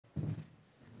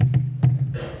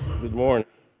Good morning.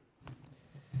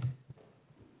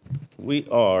 We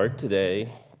are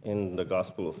today in the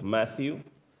Gospel of Matthew,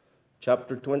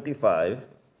 chapter 25.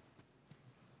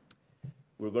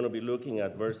 We're going to be looking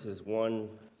at verses 1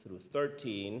 through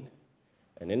 13.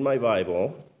 And in my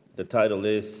Bible, the title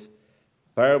is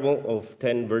Parable of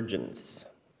 10 Virgins.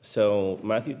 So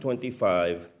Matthew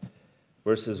 25,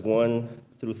 verses 1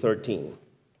 through 13.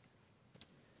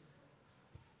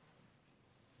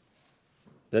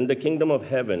 Then the kingdom of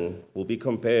heaven will be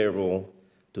comparable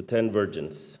to 10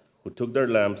 virgins who took their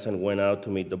lamps and went out to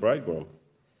meet the bridegroom.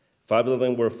 5 of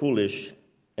them were foolish,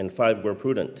 and 5 were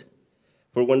prudent.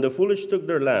 For when the foolish took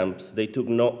their lamps, they took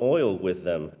no oil with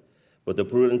them, but the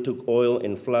prudent took oil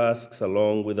in flasks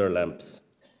along with their lamps.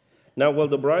 Now while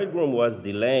the bridegroom was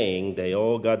delaying, they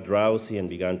all got drowsy and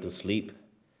began to sleep.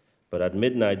 But at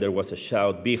midnight there was a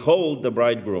shout, "Behold the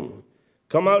bridegroom!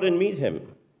 Come out and meet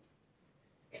him!"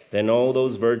 Then all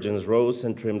those virgins rose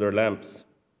and trimmed their lamps.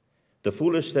 The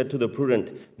foolish said to the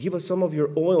prudent, "Give us some of your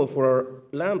oil, for our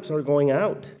lamps are going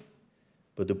out."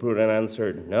 But the prudent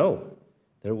answered, "No,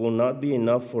 there will not be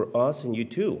enough for us and you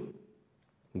too.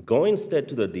 Go instead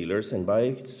to the dealers and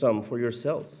buy some for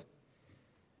yourselves."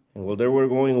 And while they were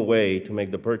going away to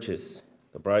make the purchase,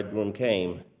 the bridegroom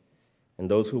came,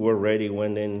 and those who were ready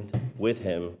went in with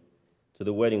him to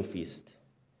the wedding feast,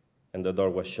 and the door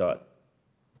was shut.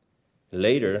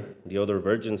 Later, the other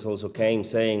virgins also came,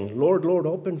 saying, "Lord, Lord,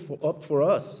 open up for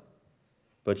us."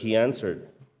 But he answered,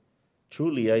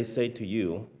 "Truly I say to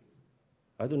you,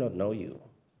 I do not know you.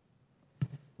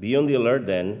 Be on the alert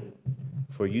then,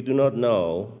 for you do not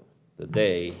know the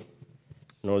day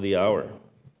nor the hour."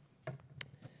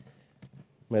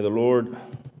 May the Lord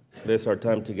bless our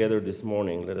time together this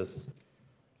morning. Let us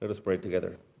pray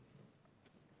together.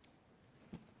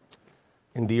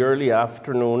 In the early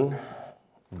afternoon,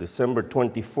 December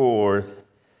 24th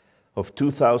of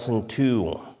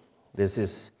 2002. This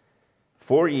is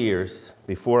 4 years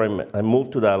before I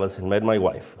moved to Dallas and met my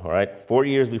wife, all right? 4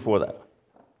 years before that.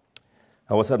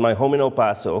 I was at my home in El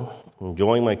Paso,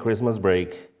 enjoying my Christmas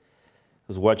break. I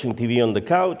was watching TV on the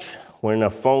couch when a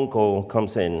phone call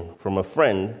comes in from a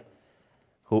friend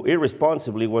who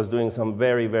irresponsibly was doing some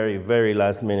very, very, very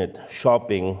last-minute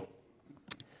shopping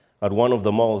at one of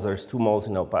the malls. There's 2 malls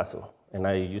in El Paso. And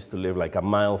I used to live like a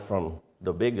mile from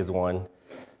the biggest one.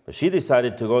 But she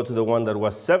decided to go to the one that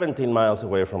was 17 miles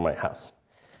away from my house.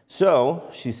 So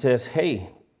she says, "Hey,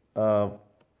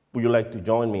 would you like to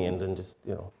join me and then just,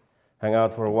 hang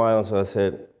out for a while?" So I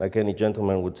said, like any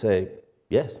gentleman would say,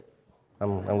 "Yes,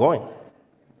 I'm going."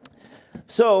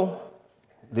 So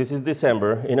this is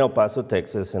December in El Paso,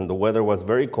 Texas, and the weather was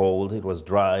very cold. It was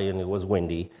dry and it was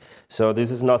windy. So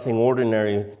this is nothing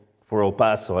ordinary for El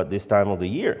Paso at this time of the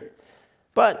year.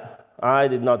 But I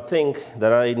did not think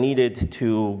that I needed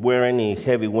to wear any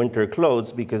heavy winter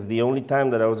clothes because the only time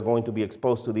that I was going to be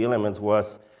exposed to the elements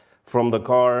was from the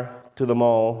car to the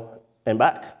mall and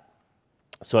back.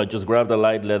 So I just grabbed a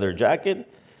light leather jacket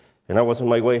and I was on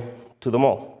my way to the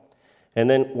mall. And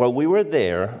then while we were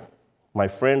there, my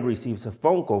friend receives a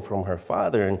phone call from her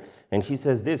father and he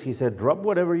says this, he said, "Drop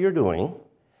whatever you're doing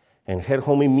and head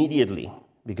home immediately,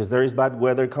 because there is bad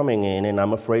weather coming in, and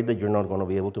I'm afraid that you're not going to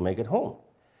be able to make it home."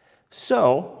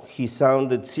 So he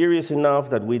sounded serious enough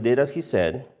that we did as he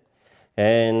said,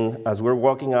 and as we're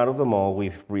walking out of the mall,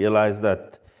 we realized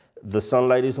that the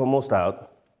sunlight is almost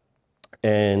out,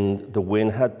 and the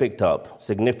wind had picked up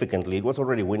significantly. It was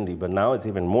already windy, but now it's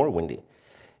even more windy,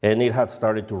 and it had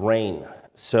started to rain.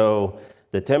 So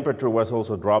the temperature was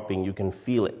also dropping. You can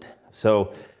feel it.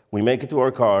 So we make it to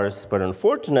our cars, but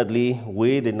unfortunately,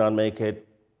 we did not make it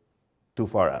too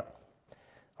far out.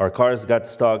 Our cars got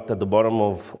stuck at the bottom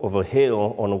of a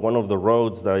hill on one of the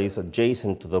roads that is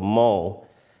adjacent to the mall,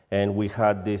 and we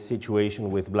had this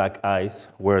situation with black ice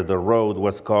where the road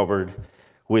was covered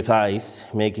with ice,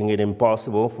 making it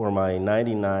impossible for my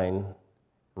 99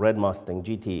 red Mustang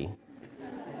GT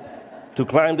to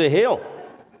climb the hill.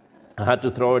 I had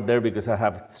to throw it there because I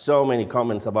have so many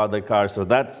comments about the car. So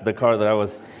that's the car that I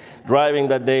was driving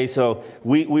that day. So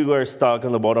we were stuck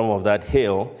on the bottom of that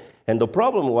hill. And the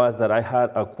problem was that I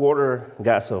had a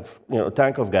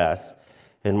tank of gas,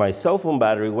 and my cell phone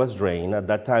battery was drained. At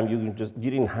that time, you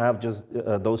didn't have just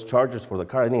those chargers for the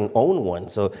car. I didn't own one.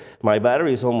 So my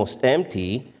battery is almost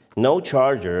empty, no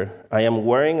charger. I am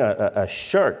wearing a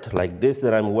shirt like this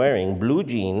that I'm wearing, blue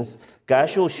jeans,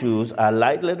 casual shoes, a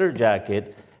light leather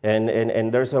jacket,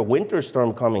 and there's a winter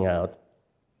storm coming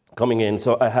in.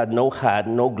 So I had no hat,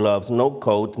 no gloves, no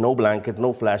coat, no blankets,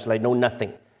 no flashlight, no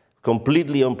nothing.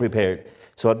 Completely unprepared.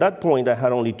 So at that point, I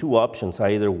had only 2 options.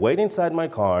 I either wait inside my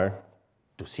car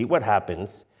to see what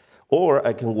happens, or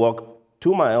I can walk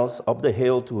 2 miles up the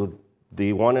hill to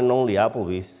the one and only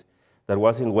Applebee's that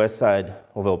was in west side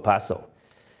of El Paso.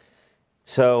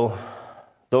 So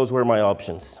those were my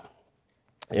options.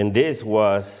 And this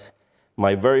was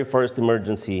my very first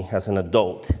emergency as an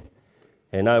adult.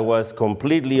 And I was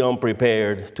completely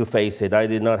unprepared to face it. I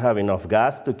did not have enough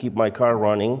gas to keep my car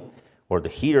running, or the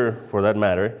heater for that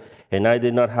matter, and I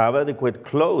did not have adequate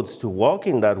clothes to walk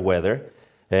in that weather,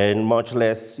 and much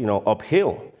less,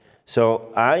 uphill.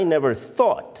 So I never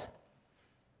thought,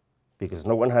 because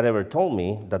no one had ever told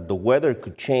me, that the weather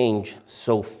could change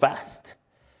so fast.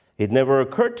 It never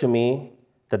occurred to me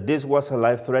that this was a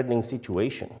life-threatening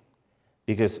situation,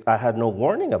 because I had no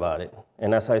warning about it.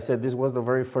 And as I said, this was the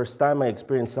very first time I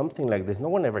experienced something like this. No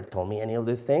one ever told me any of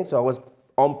these things, so I was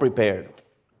unprepared.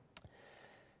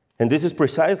 And this is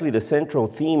precisely the central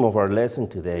theme of our lesson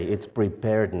today. It's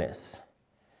preparedness.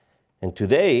 And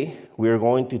today, we are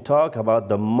going to talk about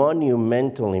the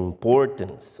monumental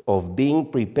importance of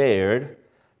being prepared,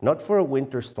 not for a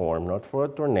winter storm, not for a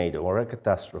tornado or a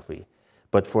catastrophe,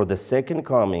 but for the second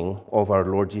coming of our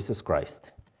Lord Jesus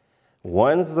Christ.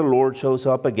 Once the Lord shows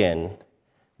up again,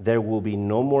 there will be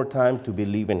no more time to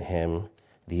believe in him.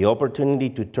 The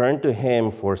opportunity to turn to him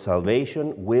for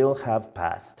salvation will have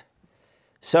passed.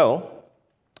 So,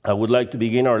 I would like to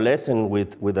begin our lesson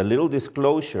with a little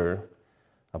disclosure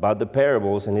about the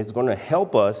parables, and it's going to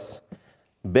help us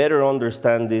better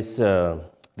understand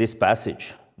this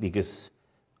passage, because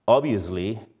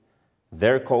obviously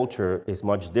their culture is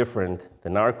much different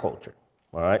than our culture.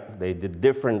 All right, they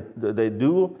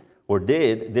do or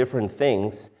did different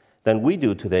things than we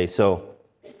do today. So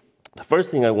the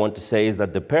first thing I want to say is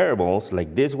that the parables,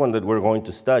 like this one that we're going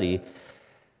to study,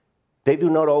 they do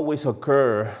not always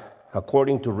occur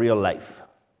according to real life.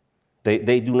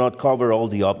 They do not cover all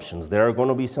the options. There are going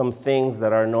to be some things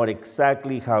that are not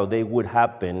exactly how they would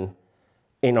happen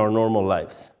in our normal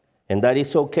lives. And that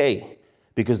is okay,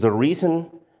 because the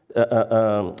reason,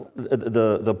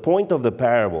 the point of the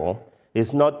parable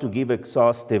is not to give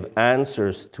exhaustive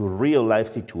answers to real life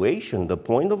situation. The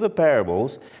point of the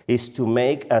parables is to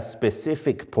make a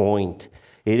specific point.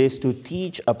 It is to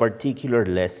teach a particular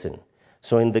lesson.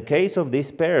 So in the case of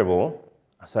this parable,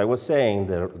 as I was saying,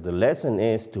 the lesson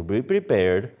is to be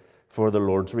prepared for the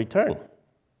Lord's return.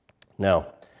 Now,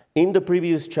 in the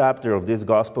previous chapter of this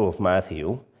Gospel of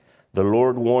Matthew, the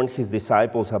Lord warned his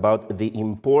disciples about the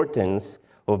importance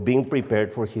of being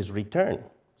prepared for his return.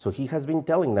 So he has been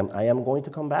telling them, I am going to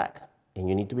come back, and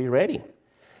you need to be ready.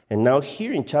 And now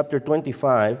here in chapter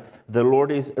 25, the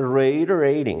Lord is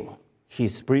reiterating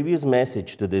his previous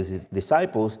message to his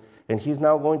disciples, and he's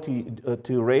now going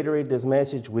to reiterate this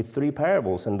message with 3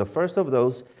 parables. And the first of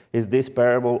those is this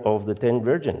parable of the 10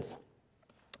 virgins.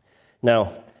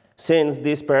 Now, since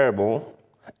this parable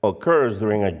occurs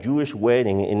during a Jewish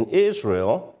wedding in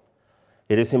Israel,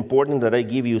 it is important that I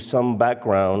give you some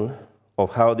background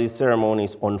of how these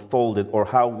ceremonies unfolded, or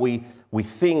how we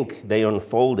think they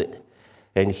unfolded.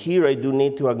 And here I do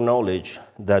need to acknowledge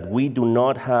that we do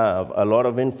not have a lot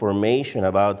of information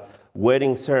about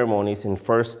wedding ceremonies in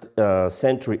first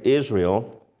century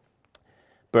Israel,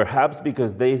 perhaps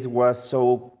because this was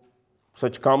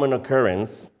such common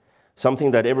occurrence,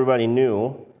 something that everybody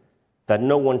knew, that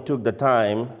no one took the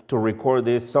time to record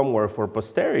this somewhere for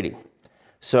posterity.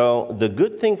 So the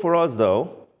good thing for us,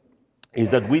 though, is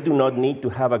that we do not need to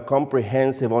have a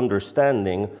comprehensive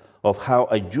understanding of how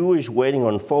a Jewish wedding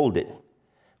unfolded.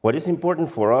 What is important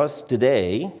for us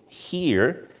today,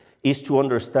 here, is to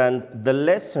understand the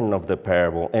lesson of the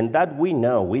parable, and that we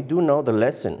do know the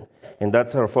lesson, and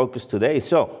that's our focus today.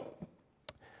 So,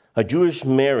 a Jewish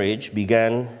marriage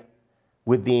began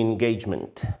with the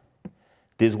engagement.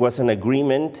 This was an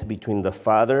agreement between the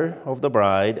father of the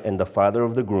bride and the father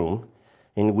of the groom,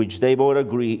 in which they both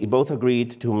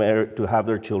agreed to have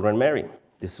their children marry.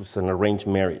 This was an arranged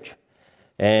marriage.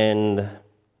 And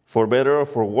for better or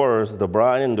for worse, the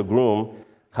bride and the groom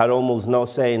had almost no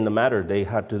say in the matter. They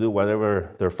had to do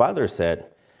whatever their father said.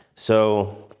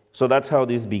 So that's how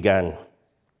this began.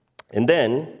 And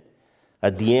then,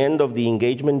 at the end of the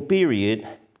engagement period,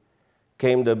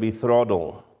 came the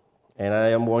betrothal. And I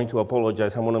am going to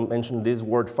apologize. I'm going to mention this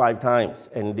word 5 times,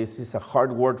 and this is a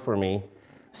hard word for me.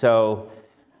 So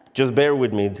just bear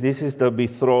with me. This is the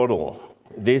betrothal.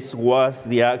 This was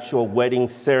the actual wedding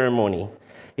ceremony.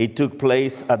 It took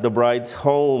place at the bride's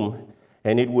home,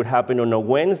 and it would happen on a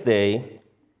Wednesday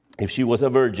if she was a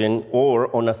virgin,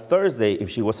 or on a Thursday if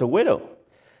she was a widow.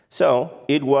 So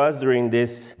it was during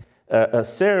this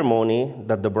ceremony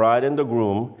that the bride and the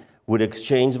groom would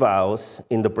exchange vows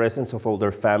in the presence of all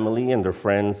their family and their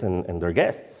friends and their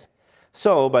guests.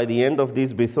 So by the end of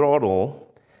this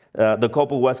betrothal, the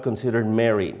couple was considered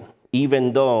married,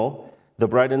 even though the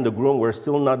bride and the groom were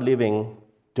still not living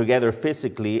together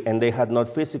physically, and they had not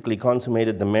physically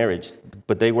consummated the marriage,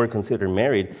 but they were considered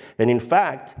married. And in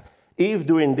fact, if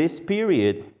during this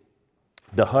period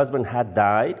the husband had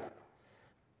died,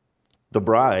 the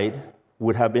bride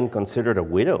would have been considered a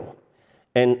widow.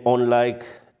 And unlike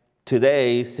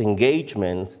today's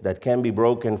engagements that can be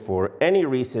broken for any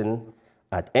reason,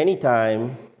 at any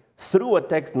time, through a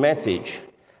text message,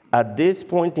 at this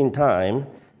point in time,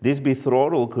 this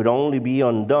betrothal could only be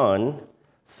undone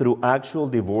through actual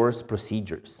divorce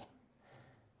procedures.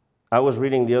 I was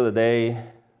reading the other day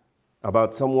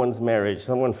about someone's marriage,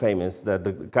 someone famous, that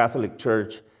the Catholic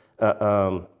Church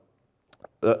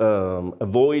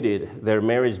avoided their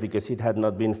marriage because it had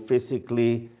not been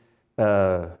physically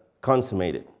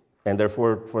consummated. And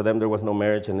therefore, for them, there was no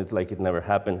marriage, and it's like it never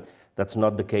happened. That's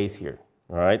not the case here,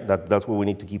 all right? That's what we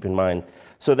need to keep in mind.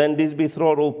 So then this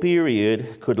betrothal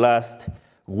period could last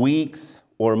weeks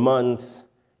or months,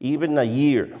 even a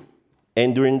year.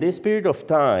 And during this period of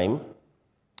time,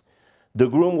 the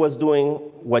groom was doing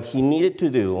what he needed to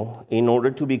do in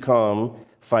order to become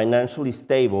financially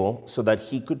stable so that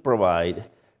he could provide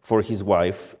for his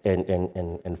wife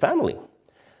and family.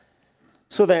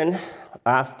 So then,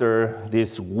 after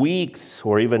these weeks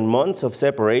or even months of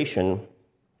separation,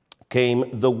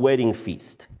 came the wedding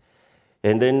feast.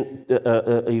 And then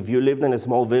if you lived in a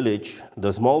small village,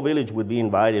 the small village would be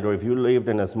invited, or if you lived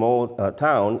in a small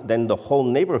town, then the whole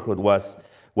neighborhood was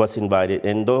invited.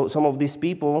 And some of these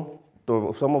people,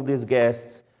 some of these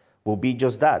guests, will be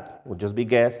just that, will just be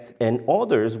guests, and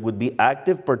others would be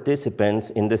active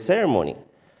participants in the ceremony.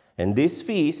 And this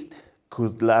feast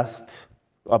could last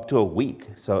up to a week.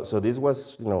 So this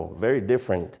was, very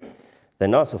different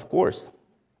than us, of course.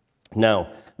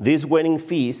 Now, this wedding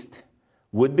feast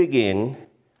would begin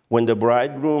when the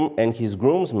bridegroom and his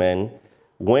groomsmen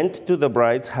went to the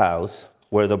bride's house,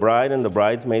 where the bride and the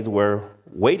bridesmaids were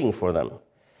waiting for them.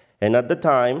 And at the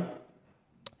time,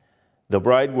 the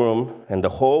bridegroom and the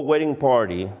whole wedding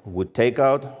party would take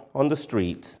out on the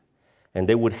streets, and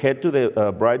they would head to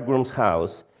the bridegroom's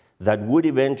house that would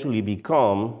eventually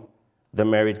become the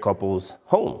married couple's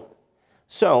home.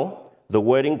 So the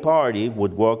wedding party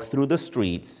would walk through the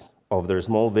streets of their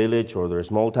small village or their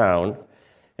small town,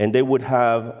 and they would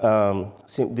have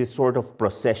this sort of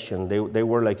procession. They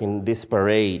were like in this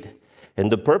parade. And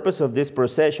the purpose of this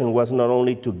procession was not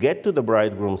only to get to the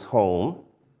bridegroom's home,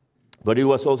 but it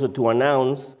was also to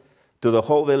announce to the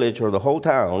whole village or the whole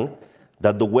town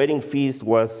that the wedding feast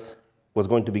was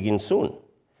going to begin soon.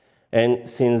 And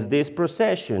since this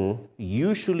procession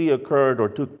usually occurred or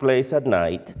took place at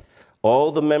night,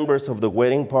 all the members of the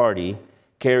wedding party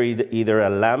carried either a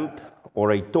lamp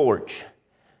or a torch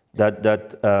that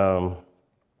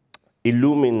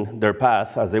illumined their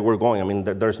path as they were going. I mean,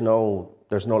 there's no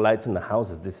lights in the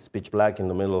houses. This is pitch black in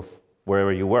the middle of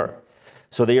wherever you were.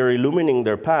 So they are illumining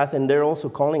their path, and they're also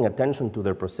calling attention to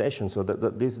their procession. So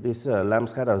these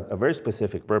lamps had a very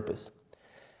specific purpose.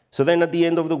 So then at the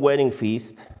end of the wedding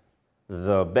feast,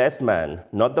 the best man,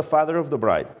 not the father of the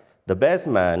bride, the best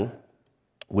man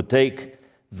would take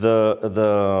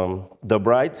the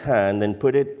bride's hand and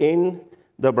put it in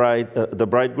the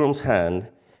bridegroom's hand,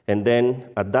 and then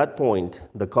at that point,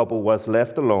 the couple was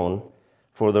left alone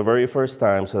for the very first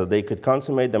time so that they could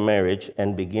consummate the marriage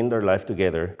and begin their life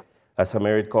together as a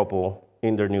married couple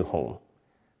in their new home.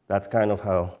 That's kind of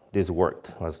how this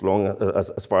worked, as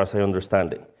far as I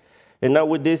understand it. And now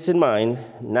with this in mind,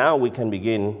 now we can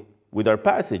begin with our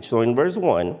passage. So in verse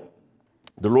 1,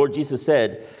 the Lord Jesus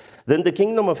said, "Then the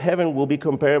kingdom of heaven will be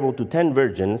comparable to 10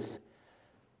 virgins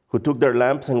who took their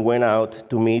lamps and went out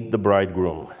to meet the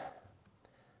bridegroom."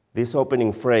 This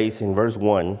opening phrase in verse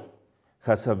 1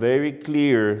 has a very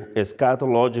clear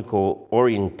eschatological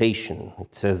orientation.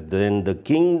 It says, "Then the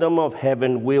kingdom of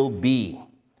heaven will be."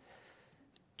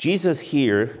 Jesus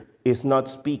here is not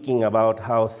speaking about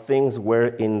how things were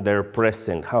in their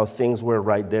present, how things were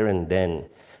right there and then.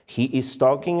 He is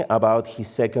talking about his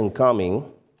second coming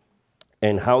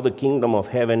and how the kingdom of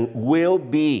heaven will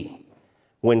be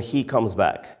when he comes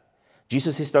back.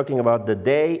 Jesus is talking about the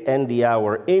day and the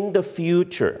hour in the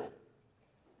future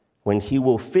when he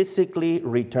will physically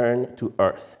return to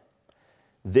earth.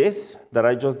 This that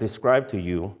I just described to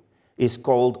you is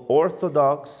called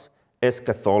Orthodox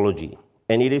eschatology,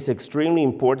 and it is extremely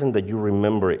important that you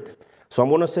remember it. So I'm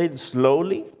going to say it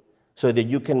slowly so that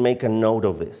you can make a note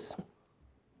of this.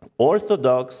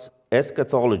 Orthodox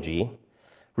eschatology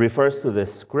refers to the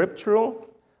scriptural,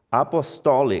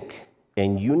 apostolic,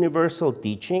 and universal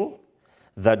teaching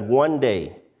that one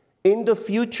day in the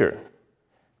future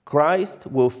Christ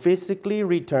will physically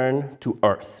return to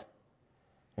earth.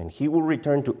 And he will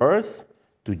return to earth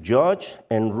to judge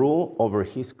and rule over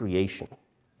his creation.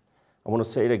 I want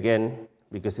to say it again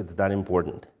because it's that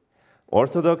important.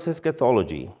 Orthodox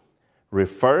eschatology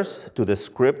refers to the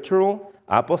scriptural,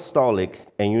 apostolic,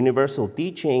 and universal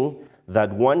teaching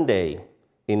that one day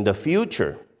in the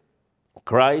future,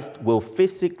 Christ will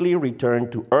physically return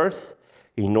to earth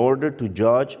in order to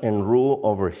judge and rule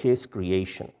over his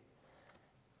creation.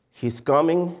 His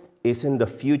coming is in the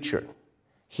future.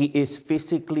 He is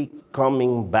physically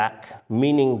coming back,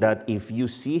 meaning that if you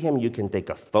see him, you can take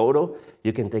a photo,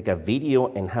 you can take a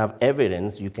video and have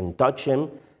evidence, you can touch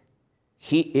him.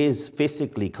 He is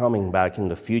physically coming back in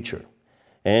the future.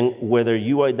 And whether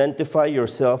you identify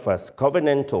yourself as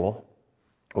covenantal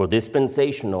or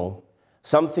dispensational,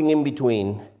 something in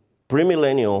between,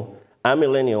 premillennial,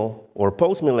 amillennial, or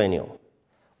postmillennial,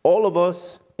 all of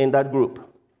us in that group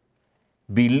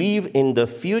believe in the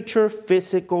future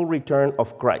physical return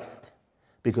of Christ,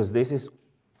 because this is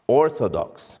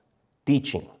orthodox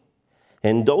teaching.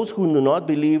 And those who do not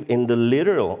believe in the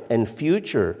literal and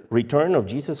future return of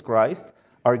Jesus Christ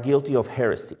are guilty of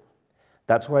heresy.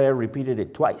 That's why I repeated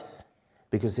it twice,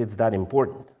 because it's that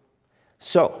important.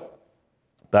 So,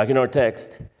 back in our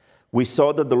text, we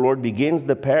saw that the Lord begins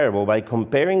the parable by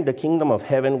comparing the kingdom of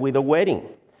heaven with a wedding.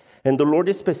 And the Lord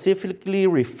is specifically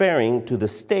referring to the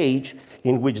stage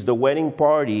in which the wedding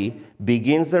party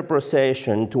begins their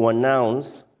procession to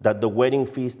announce that the wedding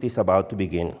feast is about to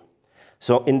begin.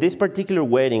 So in this particular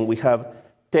wedding, we have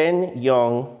 10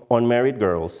 young unmarried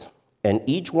girls, and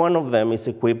each one of them is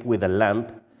equipped with a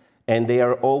lamp, and they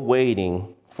are all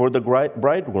waiting for the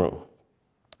bridegroom.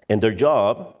 And their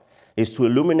job is to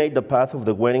illuminate the path of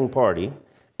the wedding party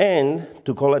and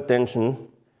to call attention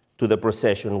to the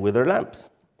procession with their lamps.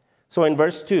 So in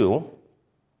verse 2,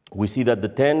 we see that the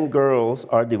 10 girls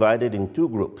are divided in two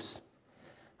groups.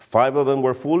 5 of them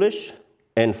were foolish,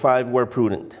 and 5 were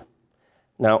prudent.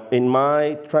 Now, in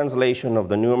my translation of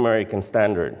the New American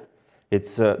Standard,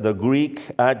 it's the Greek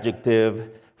adjective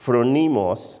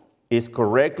phronimos is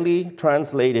correctly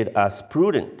translated as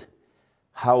prudent.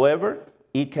 However,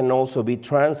 it can also be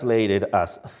translated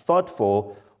as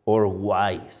thoughtful or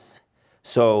wise.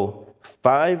 So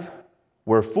 5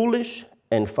 were foolish,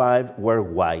 and 5 were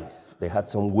wise. They had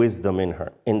some wisdom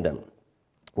in them.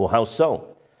 Well, how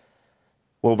so?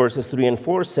 Well, verses 3 and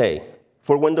 4 say,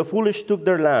 "For when the foolish took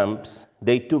their lamps,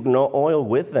 they took no oil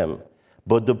with them,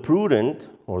 but the prudent,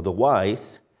 or the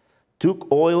wise, took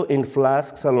oil in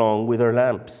flasks along with their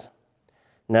lamps."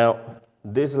 Now,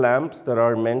 these lamps that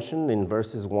are mentioned in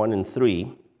verses 1 and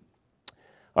 3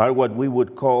 are what we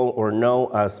would call or know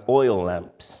as oil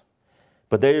lamps.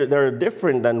 But they're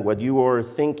different than what you were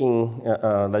thinking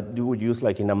that you would use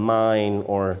like in a mine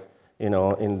or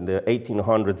in the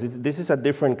 1800s. This is a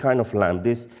different kind of lamp.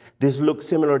 This looks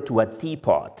similar to a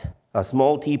teapot, a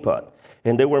small teapot.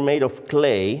 And they were made of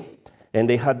clay, and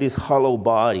they had this hollow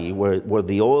body where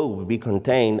the oil would be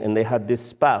contained, and they had this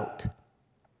spout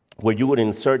where you would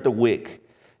insert a wick,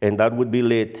 and that would be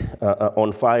lit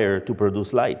on fire to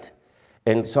produce light.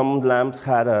 And some lamps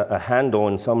had a handle,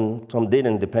 and some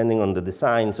didn't, depending on the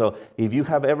design. So if you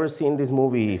have ever seen this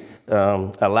movie,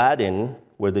 Aladdin,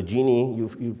 where the genie,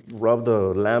 you rub the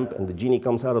lamp, and the genie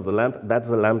comes out of the lamp, that's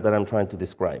the lamp that I'm trying to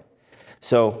describe.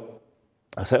 So,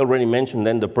 as I already mentioned,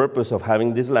 then the purpose of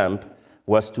having this lamp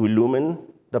was to illumine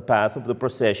the path of the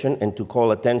procession and to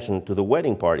call attention to the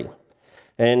wedding party.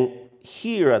 And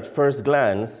here, at first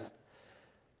glance,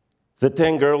 the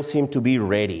 10 girls seemed to be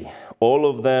ready. All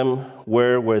of them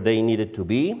were where they needed to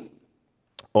be.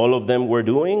 All of them were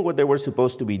doing what they were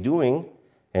supposed to be doing.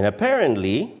 And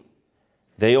apparently,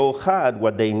 they all had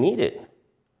what they needed.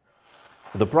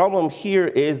 The problem here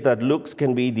is that looks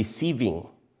can be deceiving,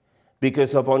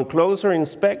 because upon closer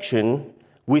inspection,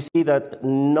 we see that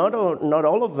not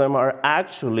all of them are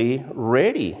actually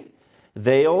ready.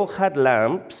 They all had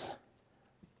lamps,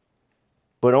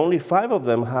 but only 5 of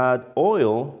them had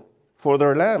oil for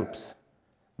their lamps.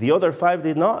 The other 5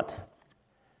 did not.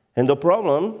 And the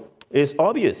problem is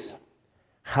obvious.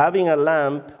 Having a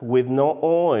lamp with no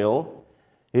oil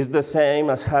is the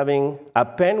same as having a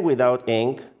pen without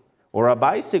ink or a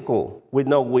bicycle with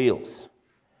no wheels.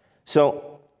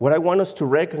 So what I want us to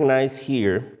recognize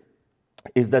here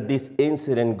is that this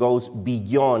incident goes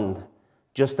beyond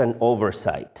just an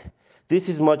oversight. This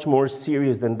is much more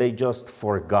serious than they just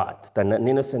forgot, than an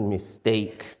innocent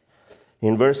mistake.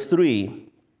 In verse 3,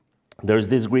 there's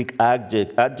this Greek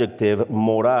adjective,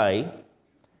 morai,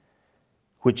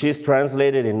 which is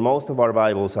translated in most of our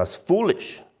Bibles as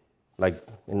foolish. Like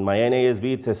in my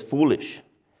NASB, it says foolish.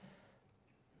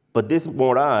 But this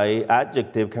morai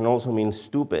adjective can also mean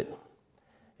stupid.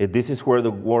 This is where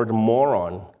the word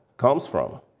moron comes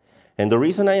from. And the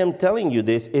reason I am telling you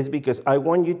this is because I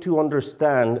want you to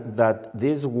understand that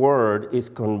this word is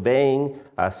conveying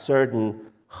a certain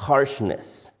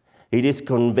harshness. It is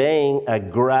conveying a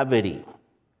gravity.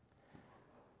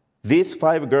 These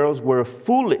 5 girls were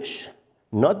foolish,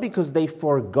 not because they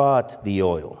forgot the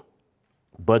oil,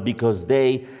 but because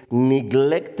they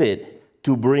neglected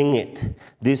to bring it.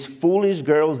 These foolish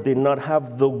girls did not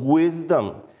have the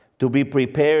wisdom to be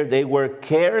prepared. They were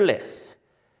careless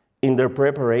in their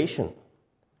preparation.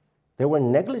 They were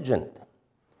negligent.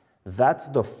 That's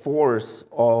the force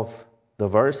of the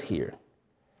verse here.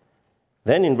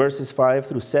 Then in verses 5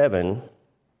 through 7,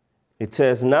 it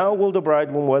says, "Now while the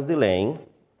bridegroom was delaying,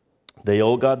 they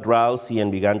all got drowsy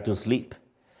and began to sleep.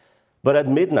 But at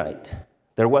midnight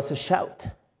there was a shout,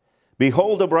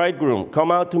 'Behold the bridegroom,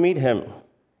 come out to meet him.'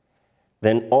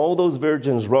 Then all those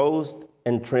virgins rose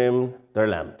and trimmed their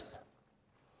lamps."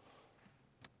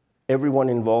 Everyone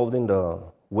involved in the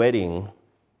wedding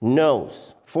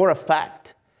knows for a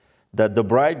fact that the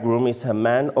bridegroom is a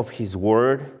man of his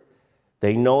word.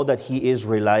 They know that he is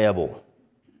reliable.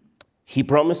 He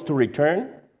promised to return,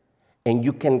 and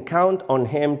you can count on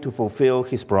him to fulfill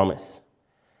his promise.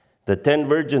 The 10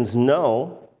 virgins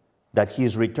know that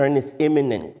his return is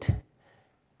imminent.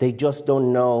 They just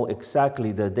don't know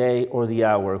exactly the day or the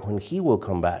hour when he will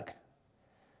come back.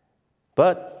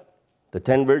 But the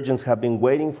 10 virgins have been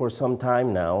waiting for some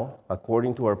time now,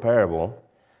 according to our parable.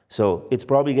 So it's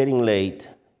probably getting late.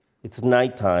 It's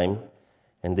nighttime.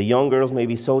 And the young girls may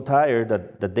be so tired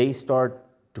that they start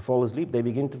to fall asleep. They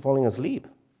begin to falling asleep.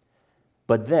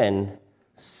 But then,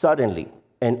 suddenly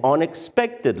and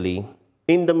unexpectedly,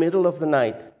 in the middle of the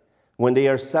night, when they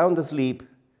are sound asleep,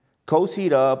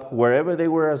 cozied up wherever they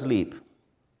were asleep,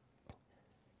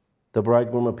 the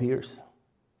bridegroom appears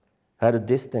at a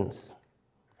distance,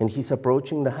 and he's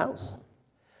approaching the house.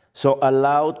 So a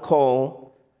loud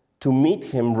call to meet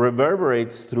him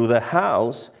reverberates through the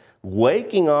house,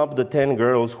 waking up the 10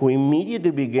 girls, who immediately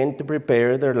begin to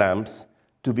prepare their lamps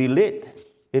to be lit.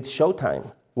 It's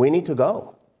showtime. We need to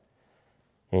go.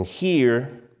 And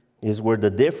here is where the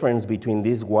difference between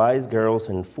these wise girls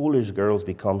and foolish girls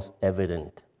becomes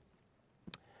evident.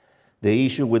 The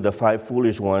issue with the 5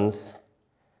 foolish ones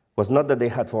was not that they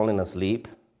had fallen asleep.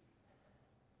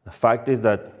 The fact is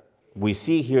that we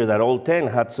see here that all 10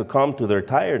 had succumbed to their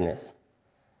tiredness.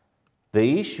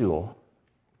 The issue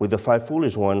with the 5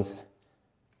 foolish ones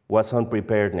was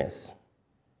unpreparedness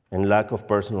and lack of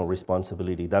personal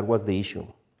responsibility. That was the issue.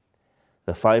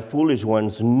 The 5 foolish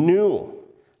ones knew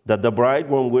that the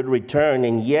bridegroom would return,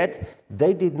 and yet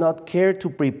they did not care to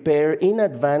prepare in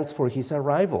advance for his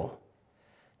arrival.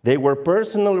 They were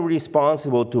personally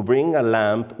responsible to bring a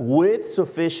lamp with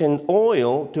sufficient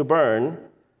oil to burn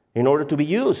in order to be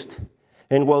used.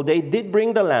 And while they did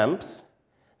bring the lamps,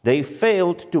 they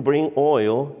failed to bring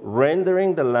oil,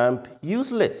 rendering the lamp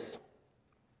useless.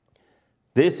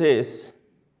 This is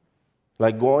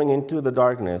like going into the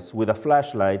darkness with a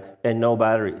flashlight and no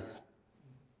batteries.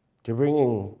 You're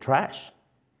bringing trash.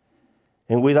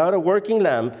 And without a working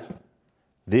lamp,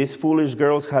 these foolish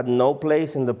girls had no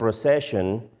place in the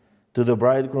procession to the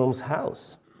bridegroom's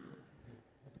house.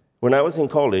 When I was in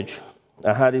college,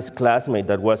 I had this classmate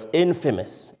that was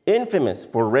infamous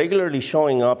for regularly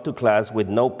showing up to class with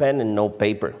no pen and no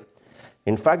paper.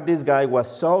 In fact, this guy was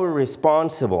so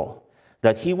irresponsible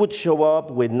that he would show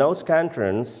up with no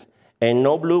scantrons and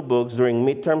no blue books during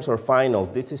midterms or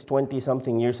finals. This is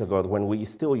 20-something years ago when we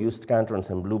still used scantrons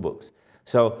and blue books.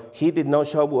 So he did not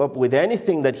show up with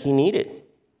anything that he needed.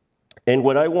 And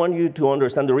what I want you to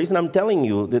understand, the reason I'm telling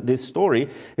you this story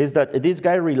is that this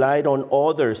guy relied on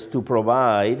others to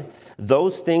provide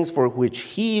those things for which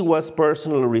he was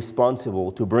personally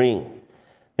responsible to bring.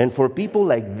 And for people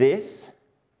like this,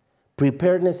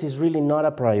 preparedness is really not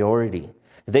a priority.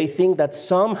 They think that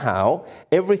somehow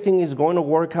everything is going to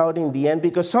work out in the end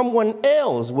because someone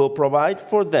else will provide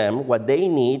for them what they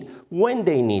need when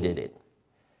they needed it.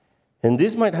 And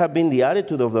this might have been the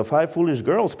attitude of the 5 foolish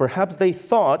girls. Perhaps they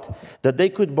thought that they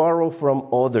could borrow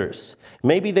from others.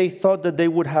 Maybe they thought that they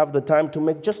would have the time to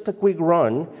make just a quick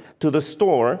run to the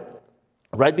store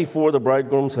right before the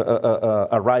bridegroom's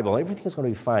arrival. Everything is going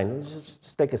to be fine.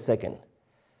 Just take a second.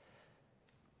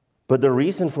 But the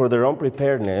reason for their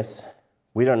unpreparedness,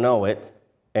 we don't know it,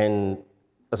 and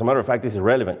as a matter of fact, it's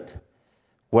irrelevant.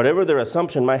 Whatever their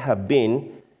assumption might have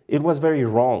been, it was very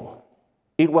wrong.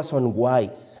 It was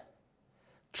unwise.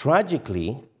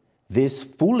 Tragically, this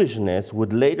foolishness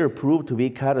would later prove to be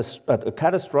a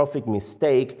catastrophic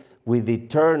mistake with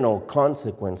eternal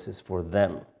consequences for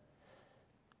them.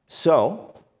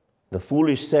 So the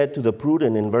foolish said to the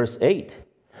prudent in verse 8,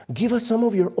 "Give us some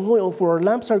of your oil, for our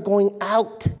lamps are going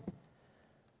out."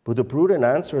 But the prudent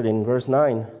answered in verse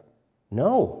 9,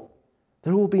 "No,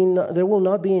 there will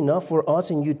not be enough for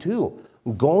us and you too.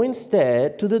 Go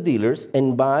instead to the dealers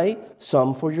and buy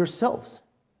some for yourselves."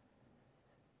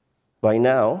 By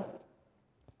now,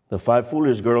 the 5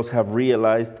 foolish girls have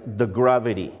realized the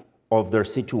gravity of their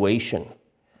situation.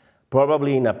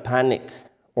 Probably in a panic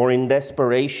or in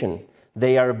desperation,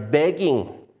 they are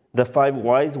begging the 5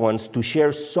 wise ones to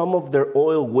share some of their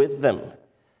oil with them.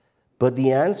 But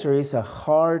the answer is a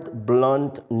hard,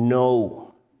 blunt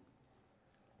no.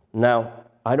 Now,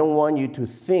 I don't want you to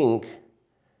think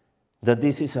that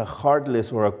this is a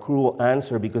heartless or a cruel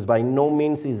answer, because by no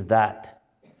means is that.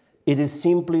 It is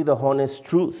simply the honest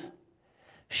truth.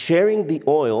 Sharing the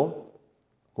oil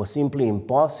was simply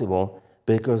impossible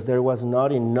because there was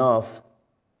not enough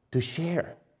to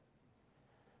share.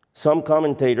 Some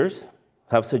commentators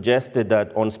have suggested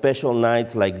that on special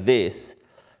nights like this,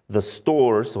 the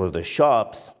stores or the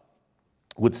shops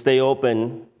would stay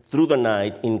open through the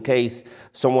night in case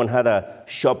someone had a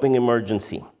shopping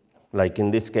emergency, like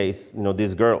in this case,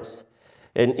 these girls.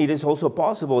 And it is also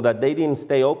possible that they didn't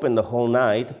stay open the whole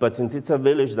night, but since it's a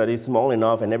village that is small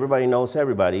enough and everybody knows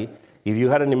everybody, if you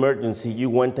had an emergency, you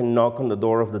went and knocked on the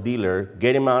door of the dealer,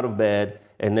 get him out of bed,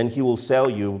 and then he will sell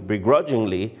you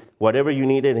begrudgingly whatever you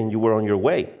needed, and you were on your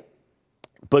way.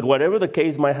 But whatever the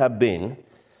case might have been,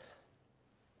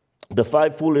 the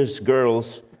 5 foolish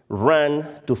girls ran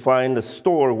to find a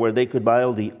store where they could buy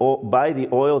the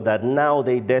oil that now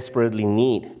they desperately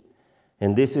need.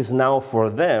 And this is now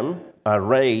for them a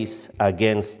race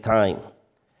against time.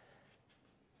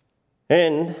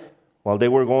 And while they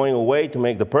were going away to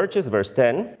make the purchase, verse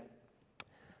 10,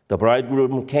 the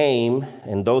bridegroom came,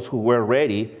 and those who were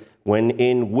ready went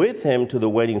in with him to the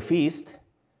wedding feast,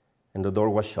 and the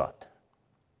door was shut.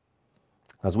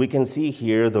 As we can see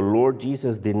here, the Lord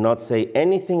Jesus did not say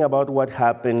anything about what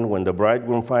happened when the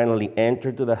bridegroom finally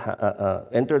entered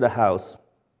the house,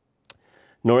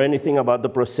 nor anything about the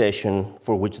procession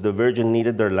for which the virgin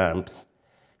needed their lamps.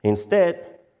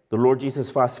 Instead, the Lord Jesus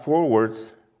fast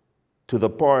forwards to the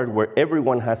part where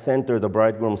everyone has entered the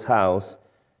bridegroom's house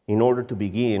in order to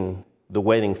begin the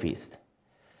wedding feast.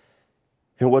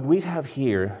 And what we have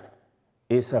here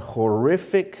is a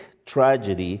horrific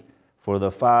tragedy for the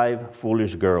 5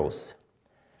 foolish girls.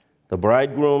 The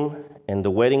bridegroom and the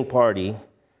wedding party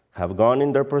have gone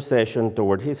in their procession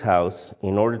toward his house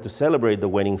in order to celebrate the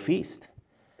wedding feast.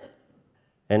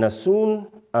 And as soon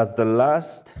as the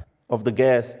last of the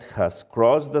guests has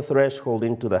crossed the threshold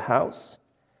into the house,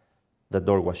 the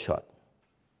door was shut.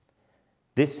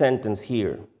 This sentence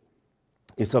here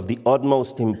is of the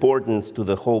utmost importance to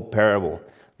the whole parable.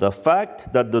 The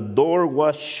fact that the door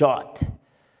was shut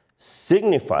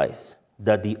signifies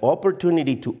that the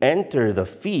opportunity to enter the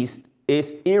feast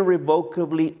is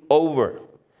irrevocably over.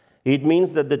 It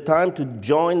means that the time to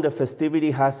join the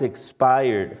festivity has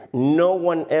expired. No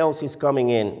one else is coming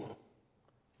in.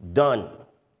 Done.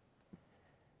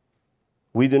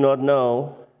 We do not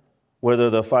know whether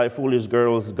the 5 foolish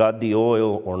girls got the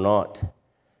oil or not.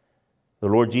 The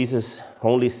Lord Jesus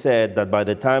only said that by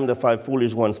the time the 5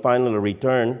 foolish ones finally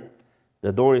return,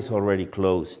 the door is already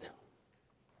closed.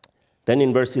 Then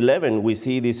in verse 11, we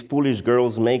see these foolish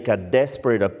girls make a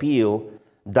desperate appeal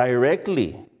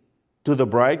directly to the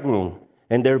bridegroom,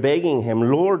 and they're begging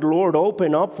him, "Lord, Lord,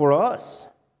 open up for us."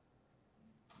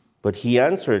 But he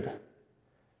answered,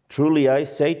 "Truly I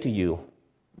say to you,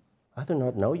 I do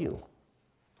not know you."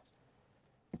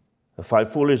 The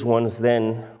 5 foolish ones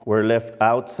then were left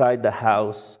outside the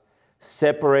house,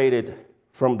 separated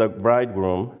from the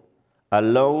bridegroom,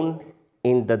 alone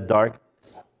in the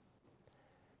darkness.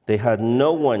 They had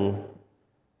no one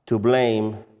to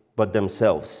blame but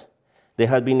themselves. They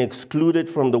had been excluded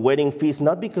from the wedding feast,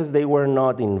 not because they were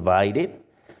not invited,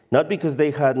 not because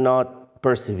they had not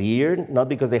persevered, not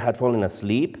because they had fallen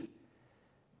asleep,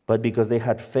 but because they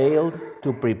had failed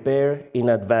to prepare in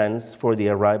advance for the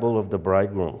arrival of the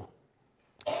bridegroom.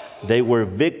 They were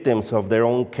victims of their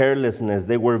own carelessness.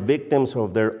 They were victims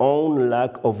of their own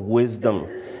lack of wisdom.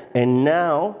 And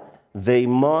now they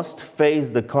must face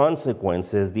the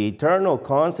consequences, the eternal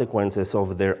consequences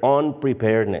of their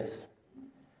unpreparedness.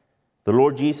 The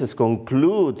Lord Jesus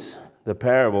concludes the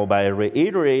parable by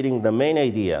reiterating the main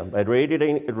idea, by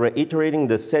reiterating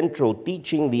the central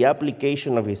teaching, the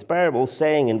application of his parable,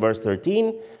 saying in verse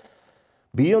 13,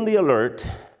 "Be on the alert,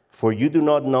 for you do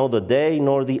not know the day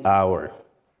nor the hour."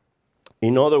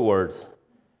 In other words,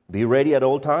 be ready at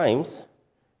all times,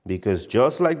 because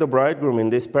just like the bridegroom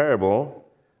in this parable,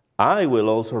 I will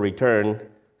also return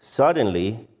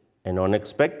suddenly and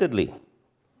unexpectedly.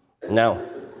 Now,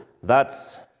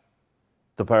 that's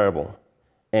the parable.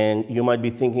 And you might be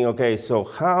thinking, okay, so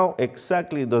how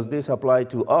exactly does this apply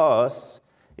to us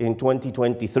in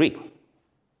 2023?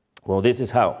 Well, this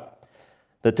is how.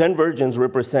 The 10 virgins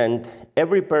represent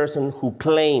every person who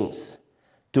claims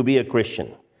to be a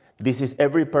Christian. This is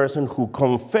every person who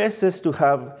confesses to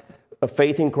have a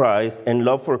faith in Christ and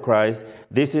love for Christ.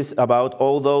 This is about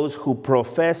all those who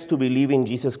profess to believe in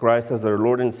Jesus Christ as their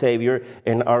Lord and Savior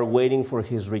and are waiting for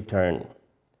his return.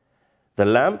 The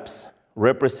lamps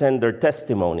represent their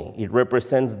testimony. It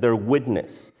represents their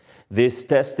witness. This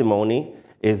testimony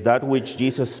is that which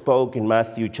Jesus spoke in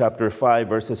Matthew chapter 5,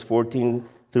 verses 14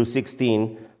 through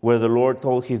 16, where the Lord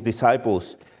told his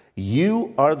disciples,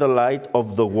 "You are the light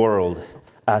of the world.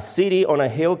 A city on a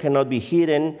hill cannot be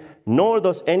hidden, nor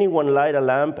does anyone light a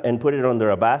lamp and put it under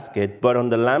a basket, but on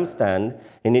the lampstand,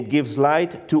 and it gives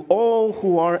light to all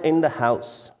who are in the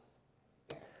house.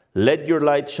 Let your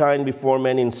light shine before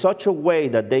men in such a way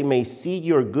that they may see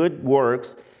your good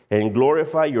works and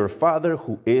glorify your Father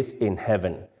who is in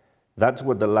heaven." That's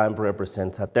what the lamp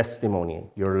represents, a testimony,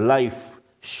 your life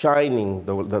shining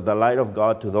the light of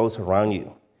God to those around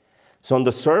you. So on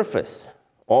the surface,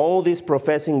 all these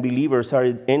professing believers are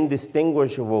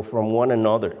indistinguishable from one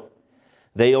another.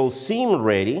 They all seem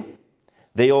ready.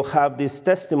 They all have this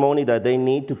testimony that they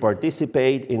need to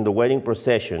participate in the wedding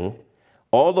procession.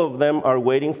 All of them are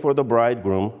waiting for the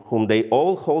bridegroom, whom they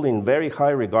all hold in very high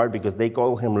regard because they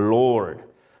call him Lord,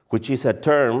 which is a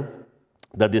term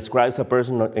that describes a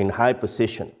person in high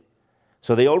position.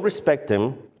 So they all respect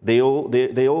him. They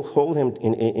all hold him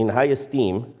in high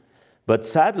esteem. But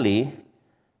sadly,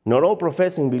 not all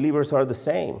professing believers are the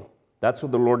same. That's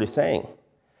what the Lord is saying.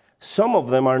 Some of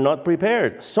them are not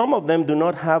prepared. Some of them do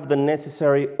not have the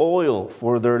necessary oil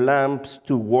for their lamps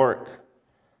to work.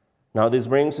 Now, this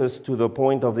brings us to the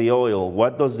point of the oil.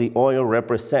 What does the oil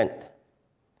represent?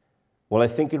 Well, I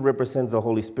think it represents the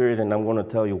Holy Spirit, and I'm going to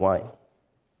tell you why.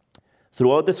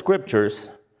 Throughout the scriptures,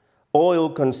 oil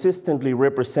consistently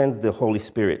represents the Holy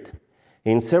Spirit.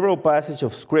 In several passages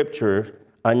of scripture,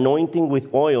 anointing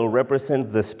with oil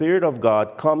represents the Spirit of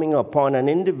God coming upon an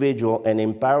individual and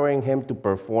empowering him to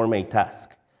perform a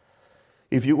task.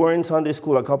 If you were in Sunday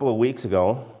school a couple of weeks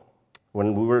ago,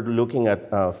 when we were looking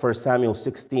at 1 Samuel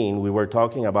 16, we were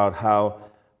talking about how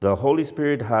the Holy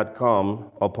Spirit had come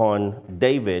upon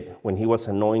David when he was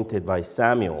anointed by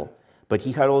Samuel, but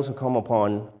he had also come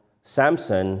upon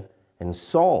Samson and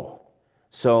Saul.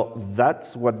 So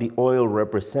that's what the oil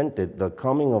represented, the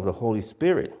coming of the Holy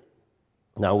Spirit.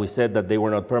 Now, we said that they were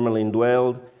not permanently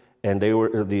indwelled, and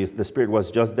the Spirit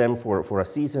was just them for a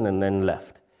season and then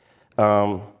left.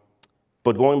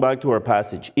 But going back to our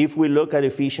passage, if we look at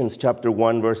Ephesians chapter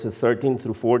 1, verses 13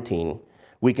 through 14,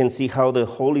 we can see how the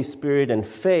Holy Spirit and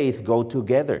faith go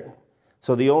together.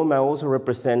 So the oil may also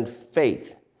represent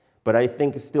faith, but I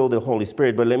think it's still the Holy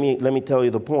Spirit. But let me tell you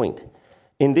the point.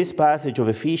 In this passage of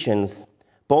Ephesians,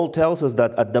 Paul tells us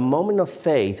that at the moment of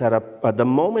faith, at the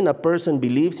moment a person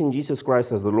believes in Jesus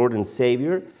Christ as the Lord and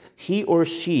Savior, he or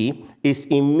she is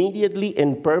immediately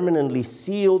and permanently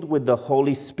sealed with the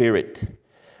Holy Spirit.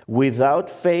 Without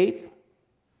faith,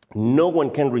 no one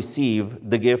can receive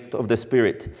the gift of the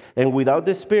Spirit. And without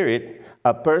the Spirit,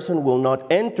 a person will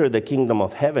not enter the kingdom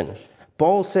of heaven.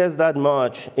 Paul says that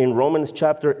much in Romans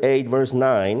chapter 8, verse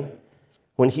 9,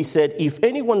 when he said, "If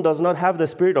anyone does not have the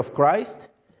Spirit of Christ,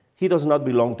 he does not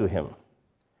belong to him."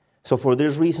 So for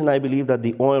this reason, I believe that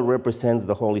the oil represents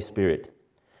the Holy Spirit.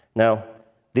 Now,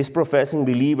 these professing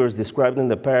believers described in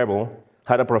the parable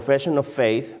had a profession of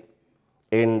faith,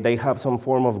 and they have some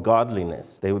form of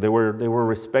godliness. They were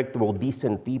respectable,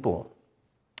 decent people.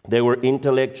 They were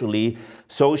intellectually,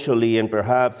 socially, and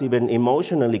perhaps even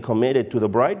emotionally committed to the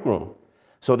bridegroom.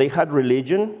 So they had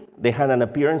religion, they had an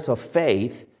appearance of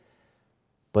faith,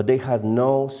 but they had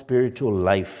no spiritual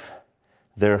life.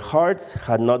 Their hearts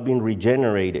had not been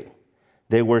regenerated.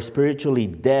 They were spiritually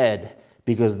dead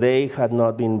because they had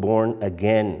not been born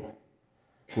again.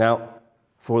 Now,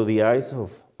 for the eyes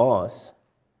of us,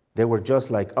 they were just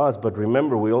like us, but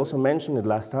remember, we also mentioned it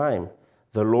last time.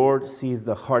 The Lord sees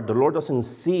the heart. The Lord doesn't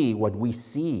see what we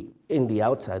see in the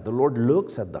outside. The Lord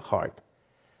looks at the heart.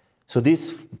 So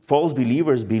these false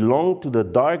believers belong to the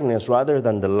darkness rather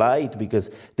than the light because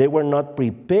they were not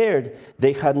prepared.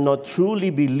 They had not truly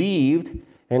believed.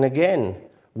 And again,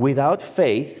 without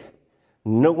faith,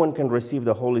 no one can receive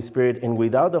the Holy Spirit. And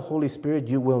without the Holy Spirit,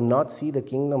 you will not see the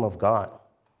kingdom of God.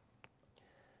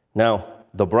 Now,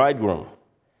 the bridegroom.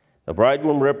 The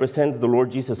bridegroom represents the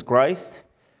Lord Jesus Christ.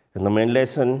 And the main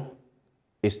lesson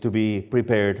is to be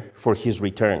prepared for his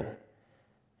return.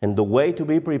 And the way to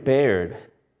be prepared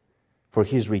for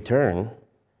his return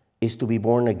is to be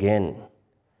born again.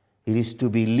 It is to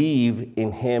believe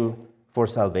in him for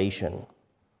salvation.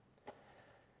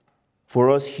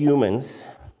 For us humans,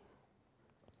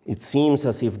 it seems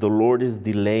as if the Lord is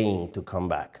delaying to come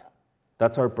back.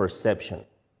 That's our perception.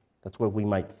 That's what we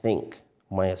might think,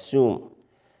 might assume.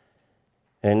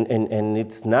 And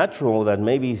it's natural that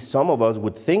maybe some of us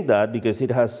would think that because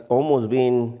it has almost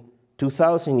been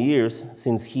 2,000 years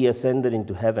since he ascended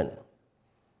into heaven.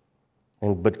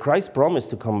 But Christ promised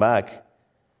to come back.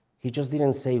 He just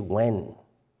didn't say when.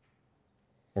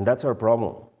 And that's our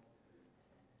problem.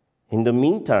 In the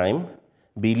meantime,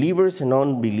 believers and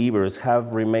unbelievers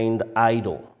have remained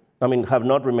idle. Have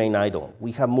not remained idle.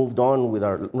 We have moved on with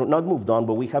not moved on,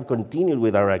 but we have continued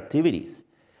with our activities.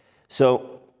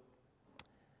 So,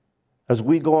 as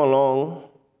we go along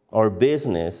our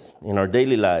business in our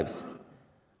daily lives,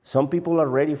 some people are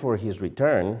ready for his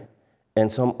return,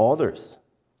 and some others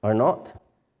are not.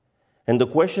 And the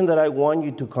question that I want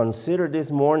you to consider this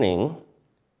morning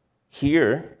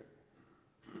here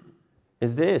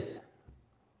is this.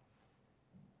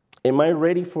 Am I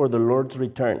ready for the Lord's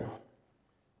return?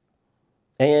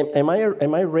 Am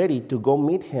I ready to go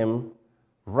meet him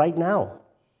right now?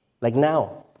 Like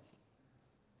now?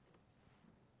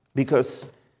 Because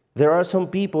there are some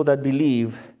people that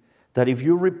believe that if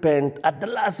you repent at the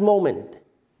last moment,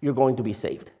 you're going to be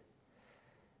saved.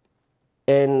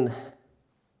 And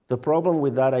the problem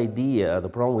with that idea, the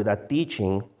problem with that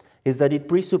teaching, is that it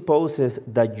presupposes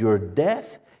that your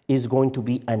death is going to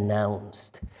be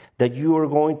announced, that you are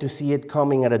going to see it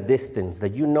coming at a distance,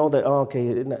 that you know that,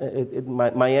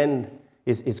 my end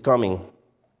is coming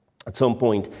at some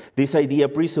point. This idea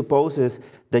presupposes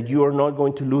that you are not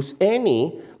going to lose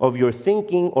any of your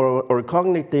thinking or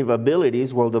cognitive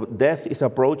abilities while the death is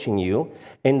approaching you,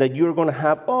 and that you're going to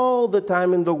have all the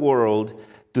time in the world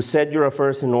to set your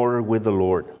affairs in order with the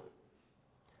Lord.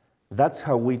 That's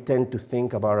how we tend to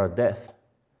think about our death.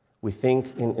 We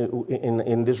think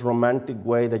in this romantic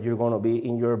way that you're going to be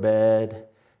in your bed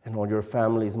and all your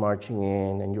family is marching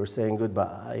in and you're saying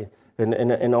goodbye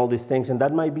and all these things. And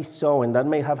that might be so, and that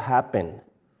may have happened.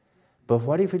 But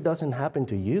what if it doesn't happen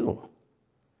to you?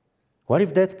 What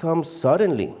if death comes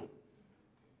suddenly?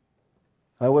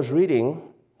 I was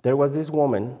reading, there was this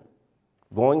woman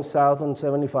going south on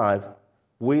 75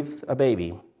 with a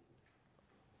baby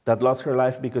that lost her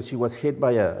life because she was hit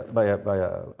by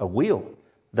a wheel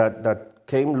that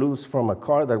came loose from a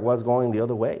car that was going the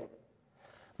other way.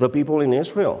 The people in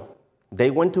Israel, they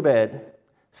went to bed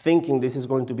thinking this is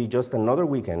going to be just another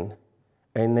weekend,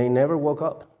 and they never woke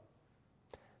up.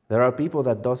 There are people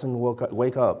that doesn't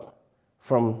wake up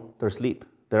from their sleep.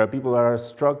 There are people that are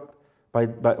struck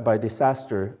by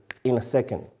disaster in a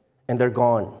second, and they're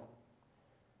gone.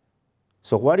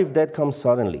 So what if death comes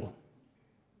suddenly?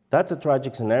 That's a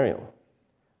tragic scenario.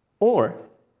 Or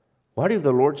what if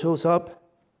the Lord shows up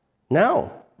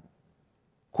now,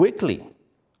 quickly,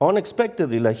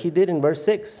 unexpectedly, like he did in verse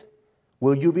 6?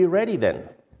 Will you be ready then?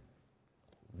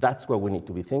 That's what we need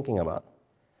to be thinking about.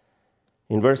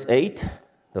 In verse 8,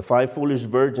 the 5 foolish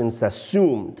virgins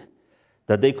assumed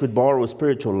that they could borrow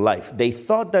spiritual life. They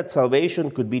thought that salvation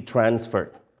could be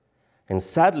transferred. And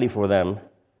sadly for them,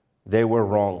 they were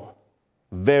wrong,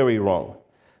 very wrong.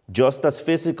 Just as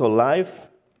physical life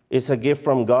is a gift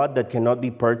from God that cannot be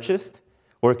purchased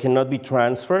or cannot be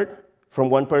transferred from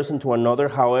one person to another,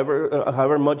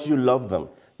 however much you love them.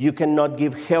 You cannot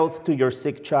give health to your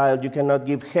sick child. You cannot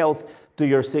give health to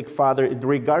your sick father,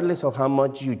 regardless of how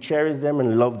much you cherish them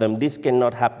and love them. This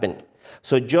cannot happen.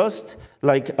 So just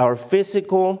like our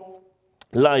physical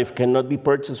life cannot be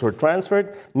purchased or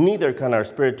transferred, neither can our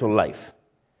spiritual life.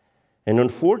 And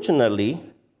unfortunately,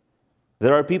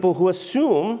 there are people who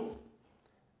assume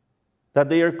that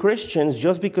they are Christians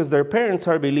just because their parents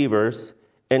are believers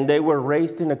and they were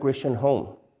raised in a Christian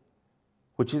home,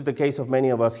 which is the case of many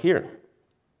of us here.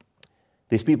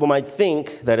 These people might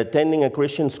think that attending a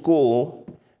Christian school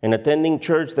and attending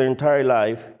church their entire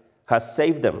life has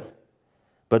saved them.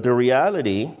 But the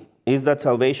reality is that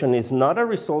salvation is not a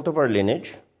result of our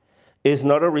lineage, is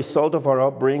not a result of our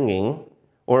upbringing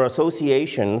or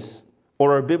associations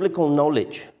or our biblical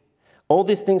knowledge. All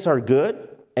these things are good,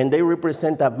 and they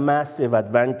represent a massive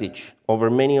advantage over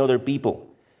many other people.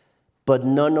 But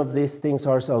none of these things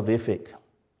are salvific.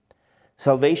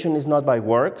 Salvation is not by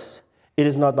works. It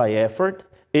is not by effort.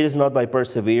 It is not by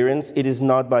perseverance. It is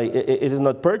not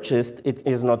purchased. It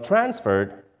is not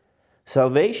transferred.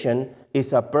 Salvation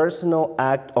is a personal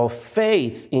act of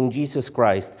faith in Jesus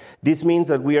Christ. This means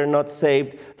that we are not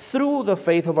saved through the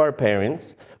faith of our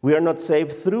parents. We are not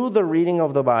saved through the reading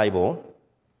of the Bible.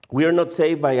 We are not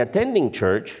saved by attending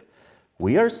church.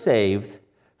 We are saved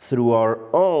through our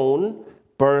own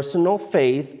personal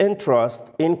faith and trust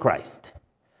in Christ.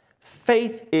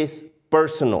 Faith is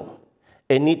personal,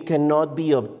 and it cannot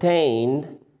be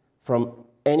obtained from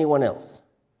anyone else.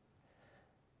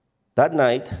 That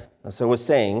night, as I was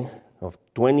saying, of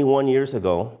 21 years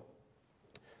ago,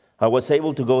 I was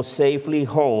able to go safely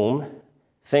home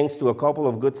thanks to a couple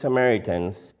of good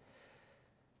Samaritans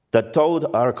that towed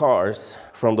our cars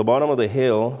from the bottom of the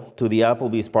hill to the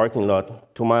Applebee's parking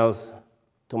lot 2 miles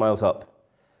up.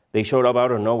 They showed up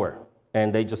out of nowhere,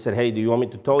 and they just said, "Hey, do you want me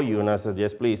to tow you?" And I said,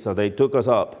 "Yes, please." So they took us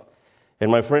up. And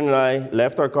my friend and I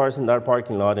left our cars in that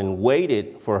parking lot and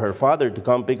waited for her father to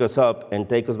come pick us up and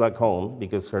take us back home,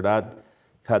 because her dad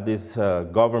had this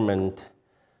government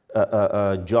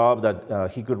job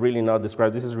that he could really not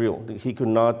describe. This is real. He could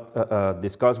not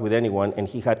discuss with anyone, and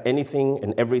he had anything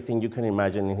and everything you can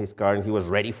imagine in his car, and he was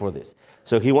ready for this.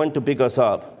 So he went to pick us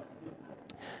up.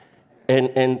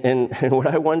 And what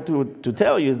I want to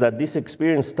tell you is that this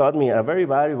experience taught me a very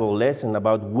valuable lesson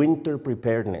about winter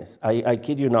preparedness. I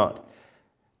kid you not.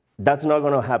 That's not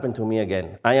going to happen to me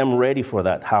again. I am ready for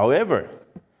that. However,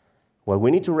 what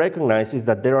we need to recognize is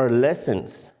that there are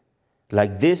lessons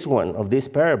like this one of this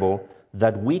parable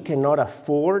that we cannot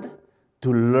afford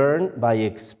to learn by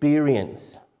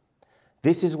experience.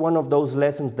 This is one of those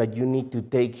lessons that you need to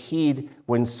take heed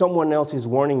when someone else is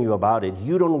warning you about it.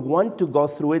 You don't want to go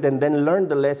through it and then learn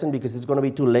the lesson because it's going to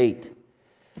be too late.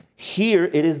 Here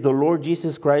it is the Lord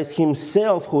Jesus Christ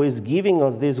himself who is giving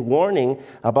us this warning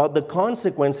about the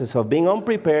consequences of being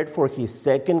unprepared for his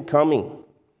second coming.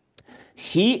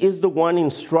 He is the one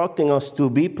instructing us to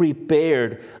be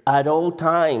prepared at all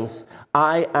times.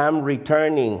 I am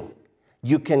returning.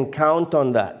 You can count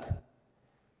on that.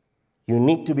 You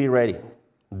need to be ready,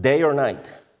 day or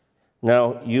night.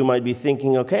 Now, you might be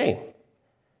thinking, okay,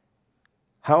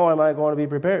 how am I going to be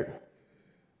prepared?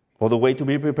 Well, the way to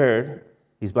be prepared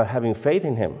is by having faith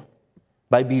in him,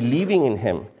 by believing in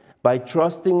him, by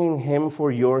trusting in him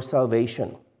for your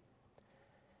salvation.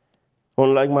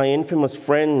 Unlike my infamous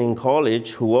friend in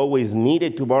college who always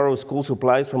needed to borrow school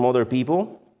supplies from other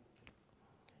people,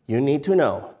 you need to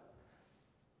know,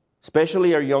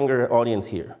 especially our younger audience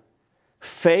here,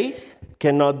 faith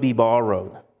cannot be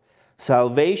borrowed.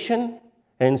 Salvation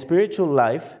and spiritual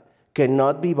life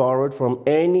cannot be borrowed from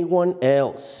anyone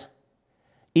else.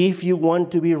 If you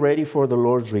want to be ready for the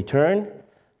Lord's return,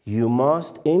 you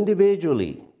must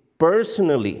individually,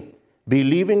 personally,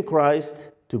 believe in Christ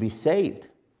to be saved.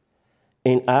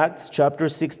 In Acts chapter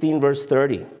 16, verse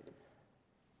 30,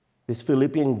 this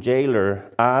Philippian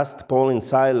jailer asked Paul and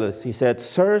Silas, he said,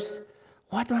 "Sirs,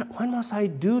 what must I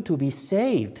do to be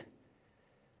saved?"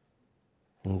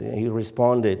 And he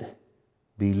responded,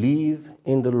 "Believe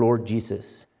in the Lord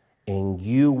Jesus, and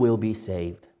you will be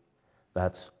saved."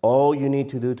 That's all you need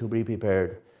to do to be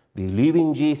prepared. Believe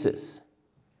in Jesus,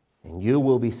 and you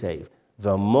will be saved.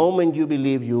 The moment you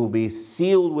believe, you will be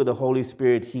sealed with the Holy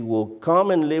Spirit. He will come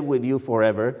and live with you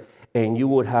forever, and you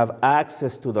would have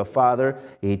access to the Father,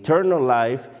 eternal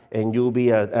life, and you'll be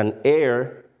an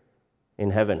heir in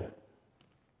heaven.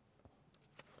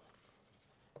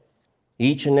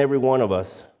 Each and every one of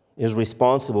us is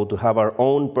responsible to have our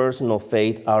own personal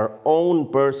faith, our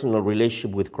own personal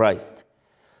relationship with Christ.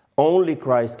 Only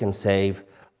Christ can save.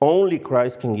 Only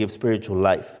Christ can give spiritual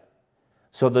life.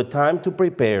 So the time to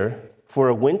prepare for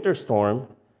a winter storm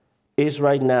is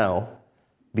right now,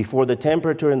 before the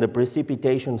temperature and the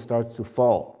precipitation starts to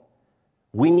fall.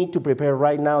 We need to prepare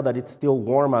right now that it's still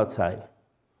warm outside.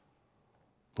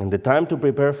 And the time to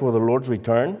prepare for the Lord's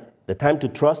return, the time to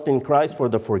trust in Christ for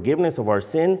the forgiveness of our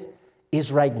sins,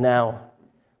 is right now.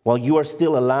 While you are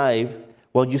still alive,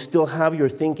 while you still have your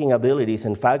thinking abilities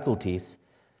and faculties,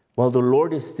 while the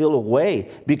Lord is still away.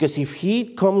 Because if he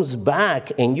comes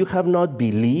back and you have not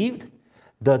believed,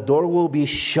 the door will be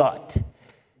shut.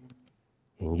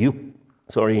 And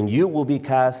you will be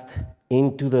cast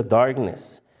into the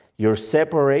darkness. Your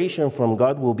separation from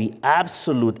God will be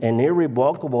absolute and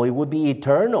irrevocable. It would be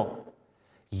eternal.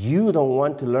 You don't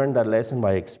want to learn that lesson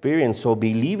by experience, so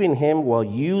believe in him while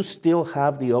you still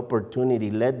have the opportunity.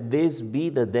 Let this be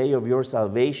the day of your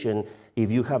salvation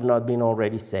if you have not been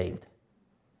already saved.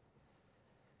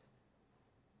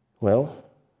 Well,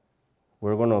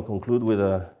 we're going to conclude with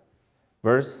a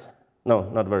verse. No,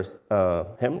 not verse,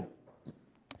 hymn.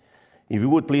 If you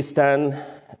would please stand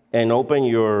and open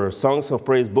your Songs of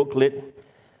Praise booklet.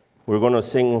 We're going to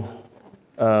sing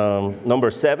number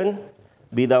 7,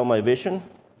 Be Thou My Vision.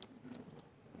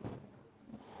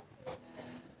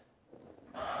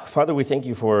 Father, we thank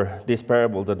you for this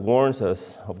parable that warns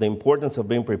us of the importance of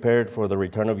being prepared for the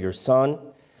return of your Son.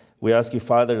 We ask you,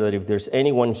 Father, that if there's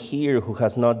anyone here who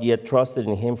has not yet trusted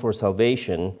in him for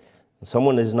salvation,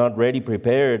 someone is not already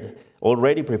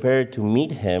prepared to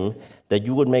meet him, that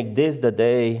you would make this the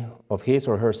day of his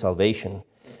or her salvation.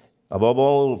 Above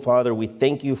all, Father, we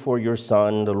thank you for your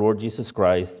Son, the Lord Jesus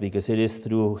Christ, because it is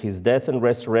through his death and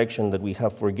resurrection that we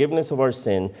have forgiveness of our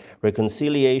sin,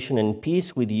 reconciliation, and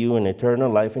peace with you and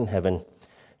eternal life in heaven.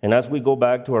 And as we go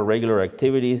back to our regular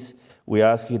activities, we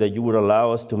ask you that you would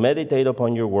allow us to meditate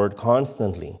upon your word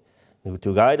constantly,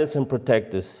 to guide us and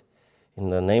protect us. In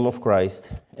the name of Christ,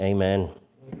 amen.